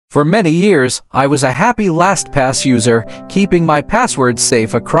For many years, I was a happy LastPass user, keeping my passwords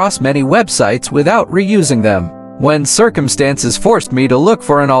safe across many websites without reusing them. When circumstances forced me to look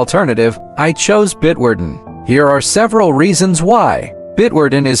for an alternative, I chose Bitwarden. Here are several reasons why.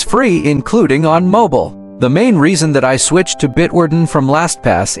 Bitwarden is free, including on mobile. The main reason that I switched to Bitwarden from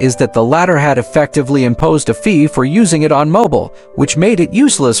LastPass is that the latter had effectively imposed a fee for using it on mobile, which made it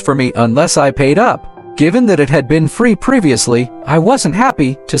useless for me unless I paid up. Given that it had been free previously, I wasn't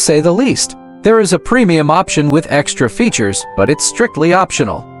happy, to say the least. There is a premium option with extra features, but it's strictly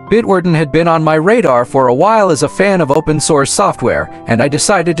optional. Bitwarden had been on my radar for a while as a fan of open source software, and I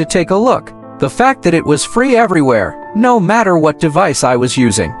decided to take a look. The fact that it was free everywhere, no matter what device I was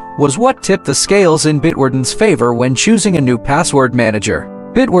using, was what tipped the scales in Bitwarden's favor when choosing a new password manager.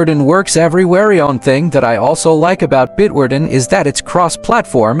 Bitwarden works everywhere. One thing that I also like about Bitwarden is that it's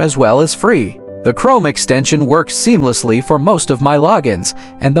cross-platform as well as free. The Chrome extension works seamlessly for most of my logins,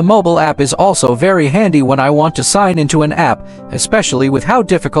 and the mobile app is also very handy when I want to sign into an app, especially with how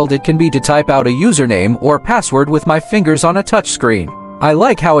difficult it can be to type out a username or password with my fingers on a touchscreen. I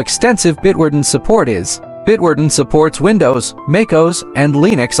like how extensive Bitwarden's support is. Bitwarden supports Windows, macOS, and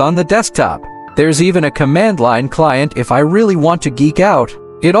Linux on the desktop. There's even a command line client if I really want to geek out.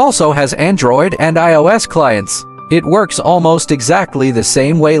 It also has Android and iOS clients. It works almost exactly the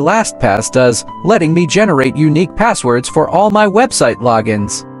same way LastPass does, letting me generate unique passwords for all my website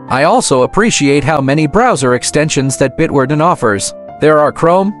logins. I also appreciate how many browser extensions that Bitwarden offers. There are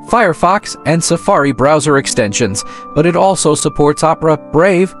Chrome, Firefox, and Safari browser extensions, but it also supports Opera,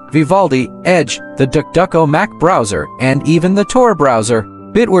 Brave, Vivaldi, Edge, the DuckDuckGo Mac browser, and even the Tor browser.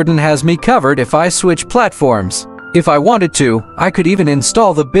 Bitwarden has me covered if I switch platforms. If I wanted to, I could even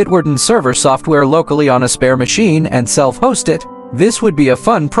install the Bitwarden server software locally on a spare machine and self-host it. This would be a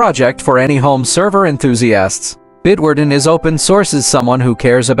fun project for any home server enthusiasts. Bitwarden is open source. As someone who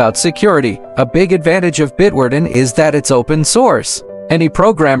cares about security, a big advantage of Bitwarden is that it's open source. Any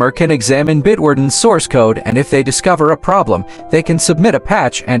programmer can examine Bitwarden's source code, and if they discover a problem, they can submit a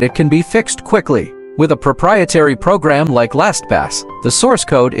patch and it can be fixed quickly. With a proprietary program like LastPass, the source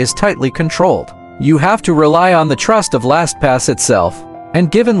code is tightly controlled. You have to rely on the trust of LastPass itself. And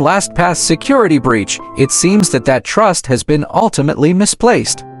given LastPass' security breach, it seems that that trust has been ultimately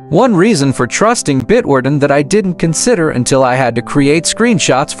misplaced. One reason for trusting Bitwarden that I didn't consider until I had to create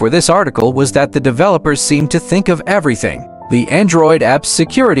screenshots for this article was that the developers seemed to think of everything. The Android app's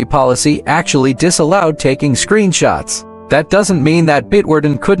security policy actually disallowed taking screenshots. That doesn't mean that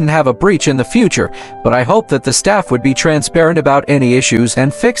Bitwarden couldn't have a breach in the future, but I hope that the staff would be transparent about any issues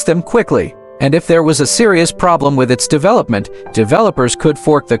and fix them quickly. And if there was a serious problem with its development, developers could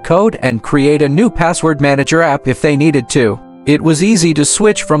fork the code and create a new password manager app if they needed to. It was easy to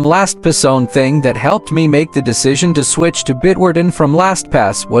switch from LastPass. One thing that helped me make the decision to switch to Bitwarden from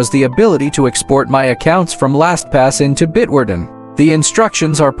LastPass was the ability to export my accounts from LastPass into Bitwarden. The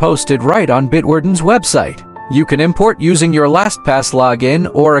instructions are posted right on Bitwarden's website. You can import using your LastPass login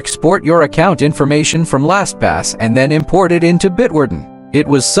or export your account information from LastPass and then import it into Bitwarden. It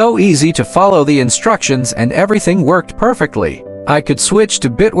was so easy to follow the instructions and everything worked perfectly. I could switch to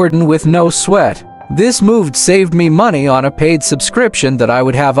Bitwarden with no sweat. This move saved me money on a paid subscription that I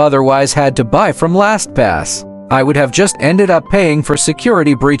would have otherwise had to buy from LastPass. I would have just ended up paying for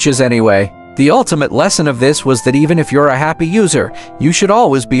security breaches anyway. The ultimate lesson of this was that even if you're a happy user, you should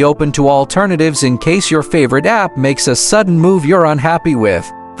always be open to alternatives in case your favorite app makes a sudden move you're unhappy with.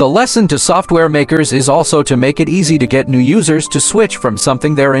 The lesson to software makers is also to make it easy to get new users to switch from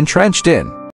something they're entrenched in.